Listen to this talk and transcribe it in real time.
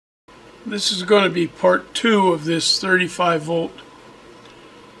This is going to be part 2 of this 35 volt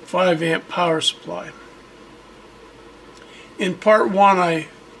 5 amp power supply. In part 1 I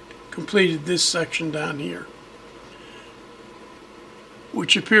completed this section down here,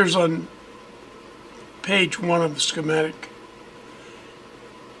 which appears on page 1 of the schematic,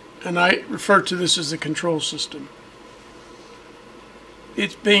 and I refer to this as the control system.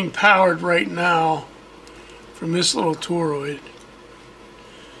 It's being powered right now from this little toroid.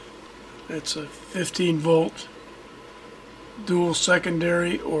 It's a 15 volt dual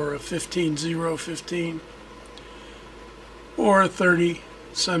secondary, or a 15-0-15, or a 30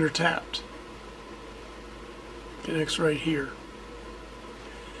 center tapped. Connects right here.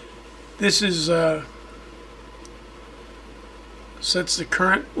 This is sets the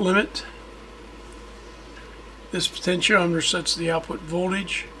current limit. This potentiometer sets the output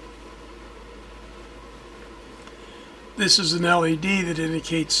voltage. This is an LED that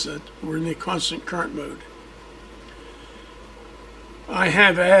indicates that we're in the constant current mode. I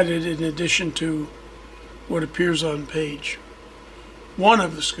have added, in addition to what appears on page 1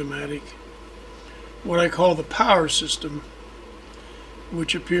 of the schematic, what I call the power system,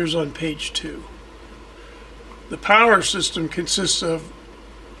 which appears on page 2. The power system consists of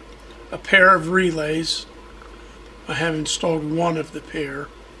a pair of relays. I have installed one of the pair.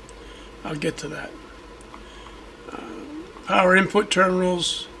 I'll get to that. Power input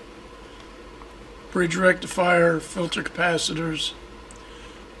terminals, bridge rectifier, filter capacitors,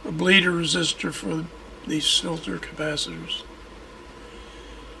 a bleeder resistor for these filter capacitors,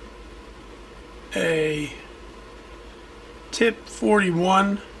 a tip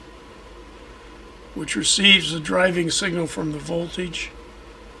 41 which receives the driving signal from the voltage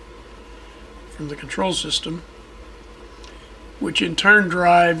from the control system, which in turn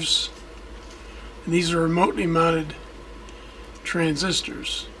drives, and these are remotely mounted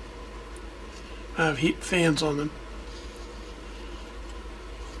transistors. I have heat fans on them.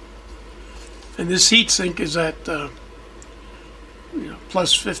 And this heat sink is at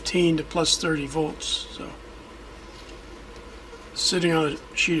plus 15 to plus 30 volts, so sitting on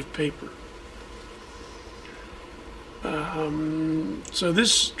a sheet of paper. So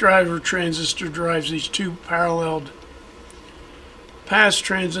this driver transistor drives these two paralleled pass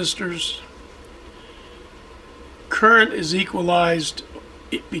transistors. Current is equalized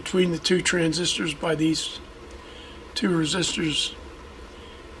between the two transistors by these two resistors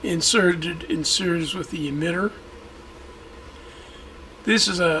inserted in series with the emitter. This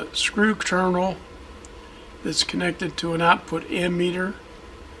is a screw terminal that's connected to an output ammeter,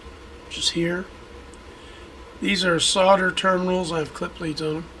 which is here. These are solder terminals, I have clip leads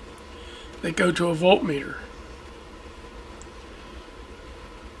on them, that go to a voltmeter.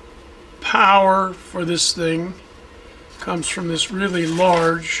 Power for this thing comes from this really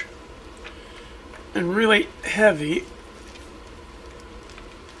large and really heavy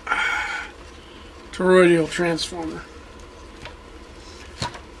toroidal transformer.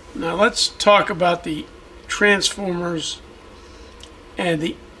 Now let's talk about the transformers and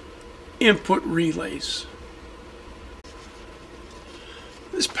the input relays.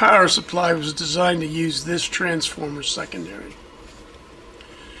 This power supply was designed to use this transformer secondary.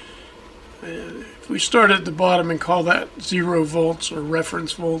 If we start at the bottom and call that 0 volts or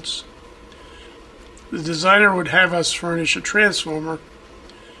reference volts, the designer would have us furnish a transformer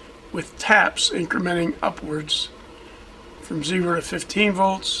with taps incrementing upwards from 0 to 15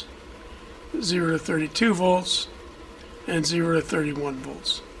 volts, 0 to 32 volts, and 0 to 31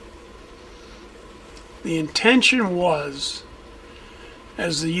 volts. The intention was,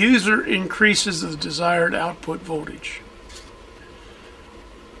 as the user increases the desired output voltage,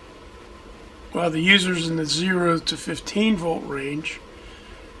 while the user's in the 0 to 15 volt range,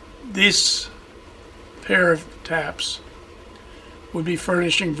 this pair of taps would be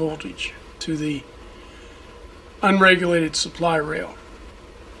furnishing voltage to the unregulated supply rail.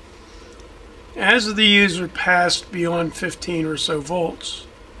 As the user passed beyond 15 or so volts,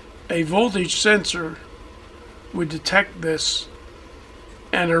 a voltage sensor would detect this,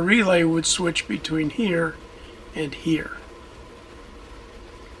 and a relay would switch between here and here.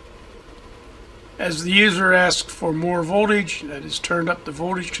 As the user asked for more voltage, that is, turned up the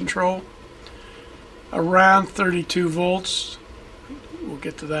voltage control, around 32 volts, we'll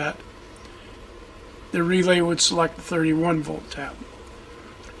get to that, the relay would select the 31 volt tap.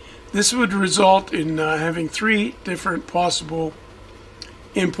 This would result in having 3 different possible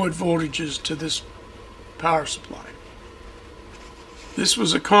input voltages to this power supply. This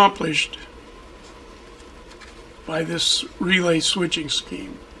was accomplished by this relay switching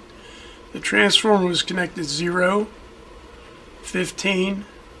scheme. The transformer was connected 0, 15,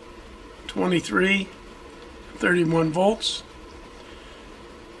 23, 31 volts.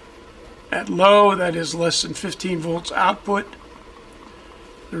 At low, that is less than 15 volts output,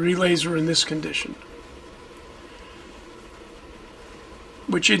 the relays are in this condition,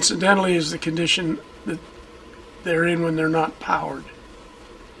 which incidentally is the condition that they're in when they're not powered.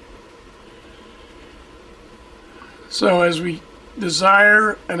 So as we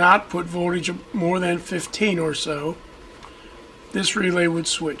desire an output voltage of more than 15 or so, this relay would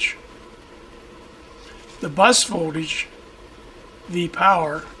switch. The bus voltage, V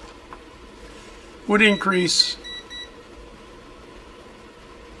power, would increase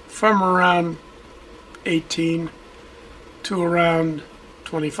from around 18 to around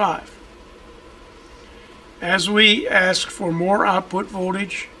 25. As we ask for more output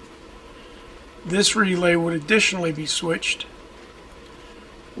voltage, this relay would additionally be switched,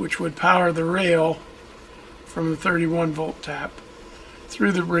 which would power the rail from the 31 volt tap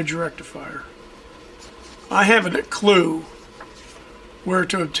through the bridge rectifier. I haven't a clue where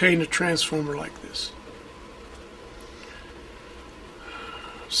to obtain a transformer like this.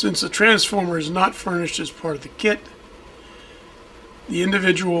 Since the transformer is not furnished as part of the kit, the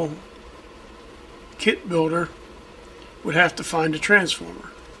individual kit builder would have to find a transformer.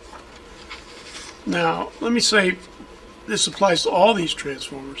 Now, let me say this applies to all these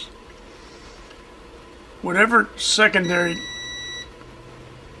transformers. Whatever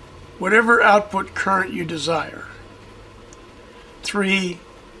output current you desire, 3,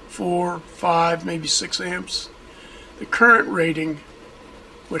 4, 5, maybe 6 amps, the current rating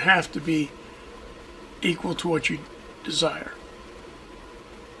would have to be equal to what you desire.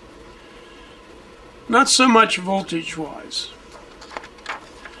 Not so much voltage-wise.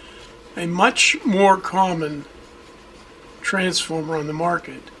 A much more common transformer on the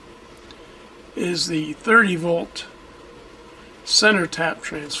market is the 30 volt center tap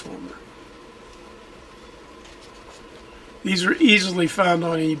transformer. These are easily found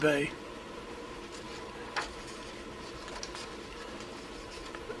on eBay.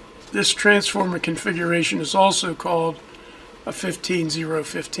 This transformer configuration is also called a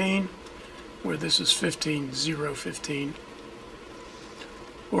 15015, where this is 15015,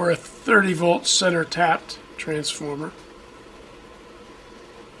 or a 30 volt center tapped transformer.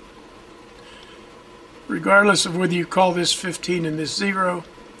 Regardless of whether you call this 15 and this 0,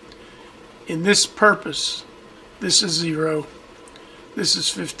 in this purpose, this is 0, this is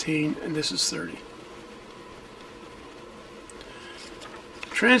 15, and this is 30. The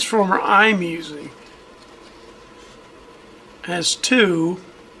transformer I'm using has two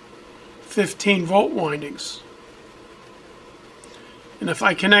 15 volt windings. And if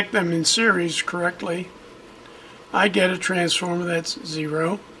I connect them in series correctly, I get a transformer that's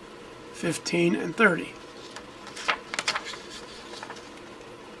 0, 15, and 30.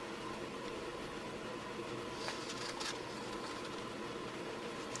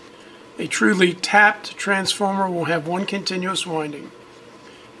 A truly tapped transformer will have one continuous winding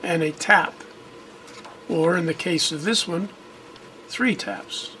and a tap, or in the case of this one, 3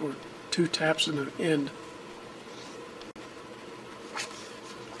 taps, or 2 taps in the end.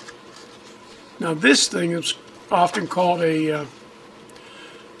 Now this thing is often called a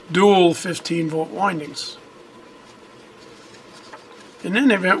dual 15 volt windings. In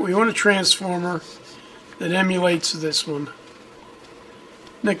any event, we want a transformer that emulates this one,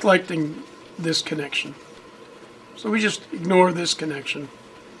 neglecting this connection. So we just ignore this connection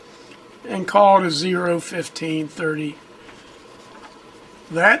and call it a 0, 15, 30.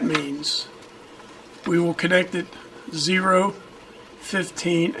 That means we will connect it 0,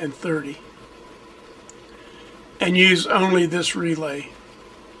 15, and 30 and use only this relay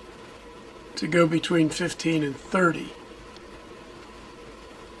to go between 15 and 30.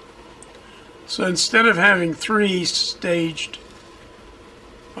 So instead of having 3 staged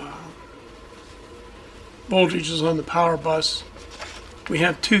voltages on the power bus, we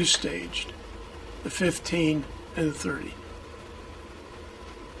have 2 staged, the 15 and the 30.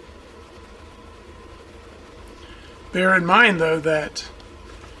 Bear in mind though that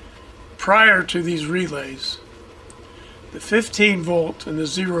prior to these relays, the 15 volt and the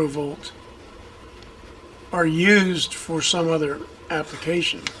 0 volt are used for some other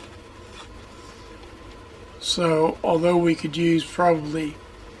application. So although we could use probably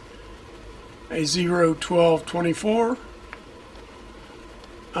a 0, 12, 24,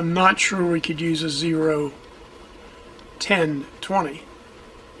 I'm not sure we could use a 0, 10, 20.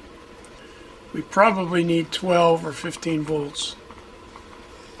 We probably need 12 or 15 volts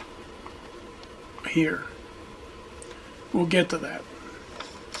here. We'll get to that.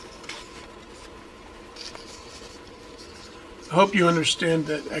 I hope you understand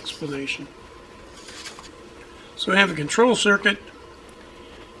that explanation. So we have a control circuit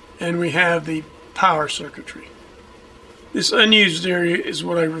and we have the power circuitry. This unused area is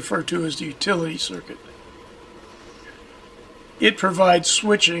what I refer to as the utility circuit. It provides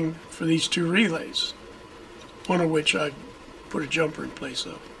switching for these two relays, one of which I put a jumper in place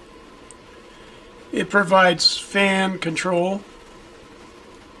of. It provides fan control,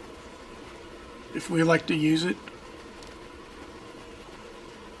 if we like to use it.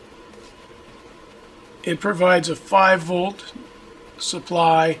 It provides a 5-volt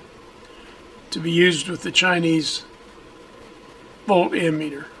supply to be used with the Chinese volt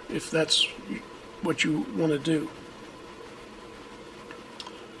ammeter, if that's what you want to do.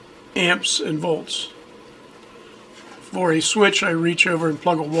 Amps and volts. For a switch, I reach over and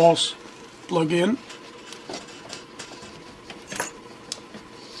plug a wall plug in.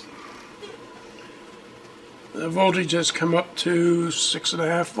 The voltage has come up to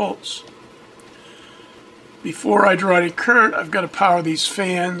 6.5 volts. Before I draw any current, I've got to power these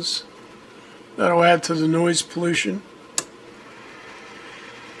fans. That'll add to the noise pollution.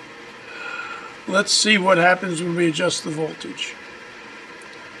 Let's see what happens when we adjust the voltage.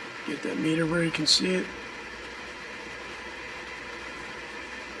 Get that meter where you can see it.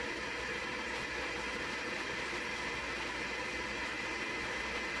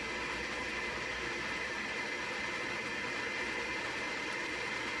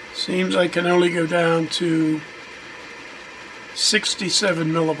 Seems I can only go down to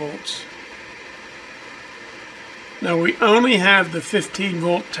 67 millivolts. Now we only have the 15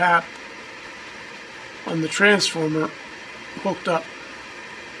 volt tap on the transformer hooked up.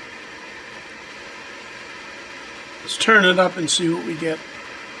 Let's turn it up and see what we get.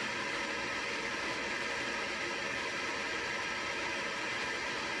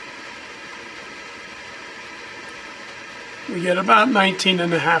 We get about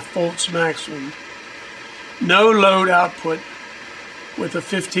 19.5 volts maximum. No load output with a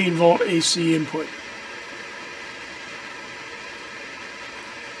 15 volt AC input.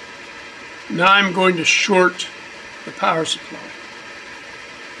 Now I'm going to short the power supply.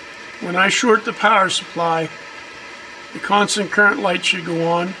 When I short the power supply, the constant current light should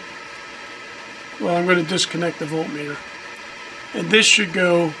go on. Well, I'm going to disconnect the voltmeter. And this should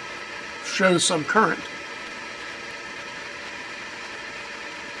go show some current.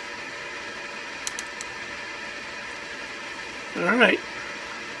 Alright,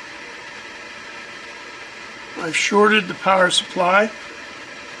 I've shorted the power supply.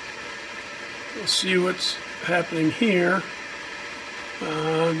 Let's see what's happening here.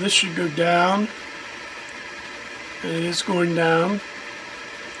 This should go down, and it is going down.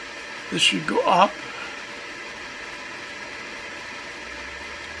 This should go up.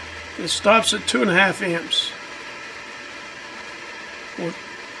 It stops at 2.5 amps. Well,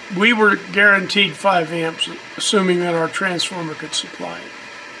 we were guaranteed 5 amps, assuming that our transformer could supply it.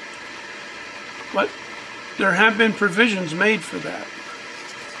 But there have been provisions made for that.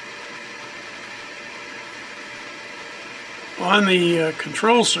 On the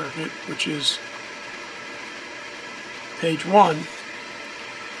control circuit, which is page 1,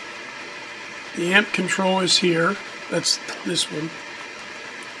 the amp control is here. That's this one.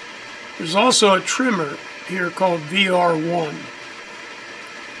 There's also a trimmer here called VR1.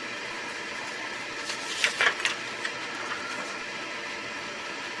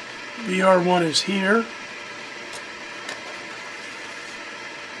 VR1 is here.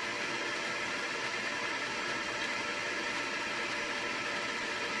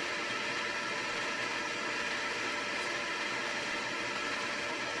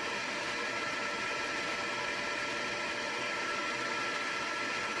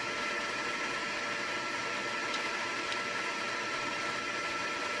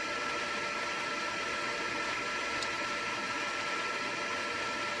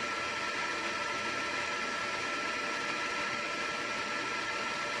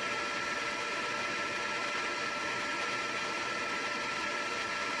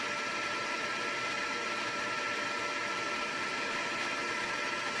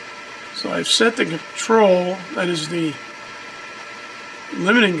 So I've set the control, that is the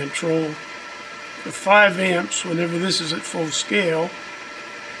limiting control, for 5 amps whenever this is at full scale.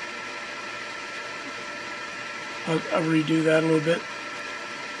 I'll redo that a little bit.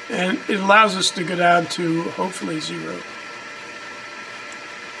 And it allows us to go down to hopefully 0.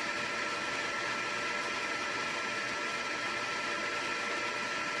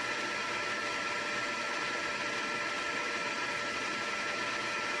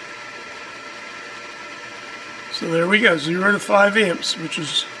 So there we go, 0 to 5 amps, which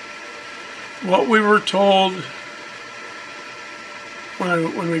is what we were told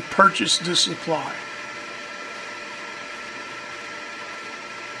when we purchased this supply.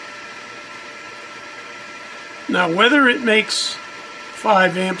 Now, whether it makes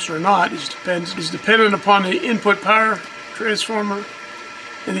 5 amps or not is dependent upon the input power transformer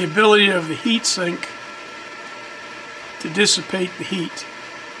and the ability of the heat sink to dissipate the heat.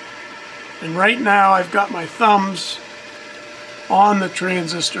 And right now I've got my thumbs on the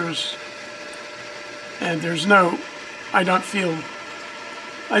transistors, and there's no, I don't feel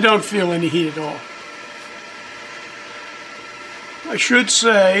any heat at all. I should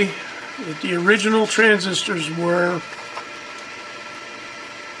say that the original transistors were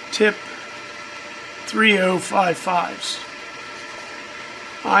tip 3055s.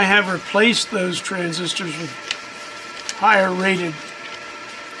 I have replaced those transistors with higher rated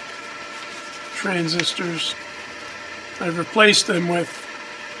transistors. I've replaced them with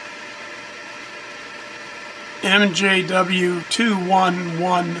MJW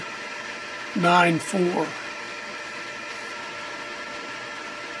 21194.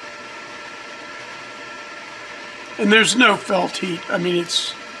 And there's no felt heat. I mean,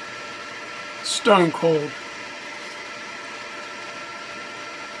 it's stone cold.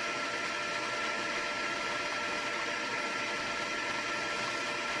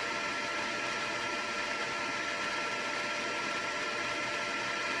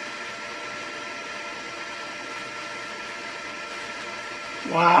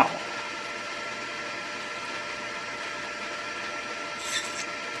 Wow.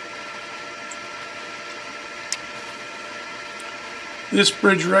 This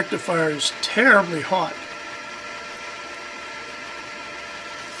bridge rectifier is terribly hot.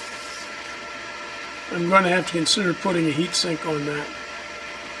 I'm going to have to consider putting a heat sink on that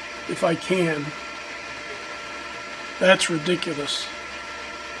if I can. That's ridiculous.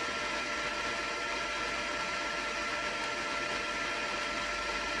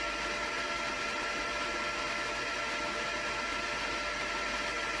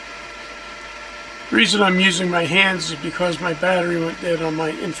 The reason I'm using my hands is because my battery went dead on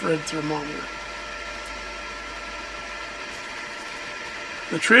my infrared thermometer.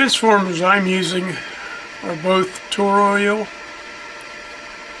 The transformers I'm using are both Toroidal.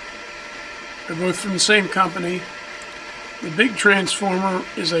 They're both from the same company. The big transformer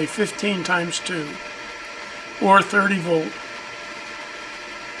is a 15 times 2 or 30 volt,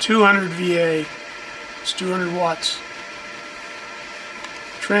 200 VA, it's 200 watts.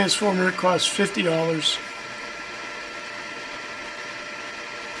 Transformer costs $50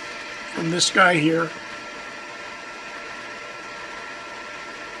 from this guy here.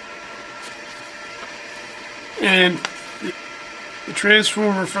 And the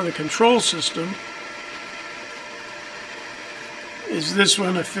transformer for the control system is this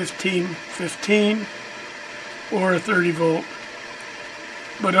one, a 1515 or a 30 volt,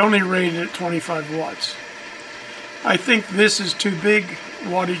 but only rated at 25 watts. I think this is too big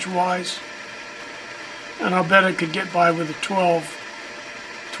wattage wise, and I'll bet I could get by with a 12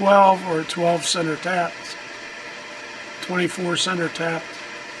 or a 12 center tap, 24 center tap.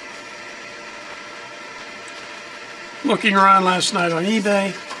 Looking around last night on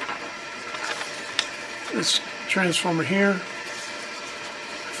eBay, this transformer here,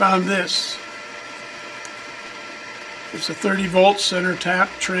 found this. It's a 30 volt center tap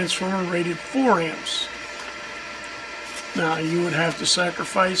transformer rated 4 amps. Now you would have to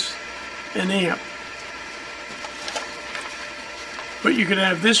sacrifice an amp, but you could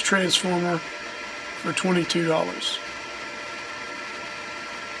have this transformer for $22.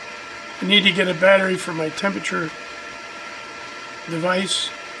 I need to get a battery for my temperature device,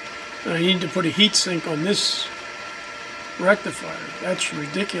 and I need to put a heat sink on this rectifier. That's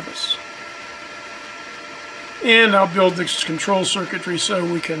ridiculous. And I'll build this control circuitry so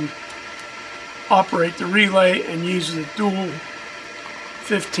we can operate the relay and use the dual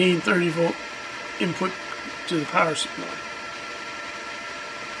 15-30 volt input to the power supply.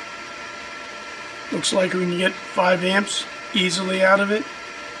 Looks like we can get 5 amps easily out of it.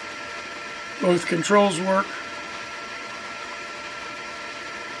 Both controls work.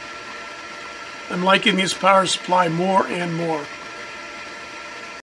 I'm liking this power supply more and more.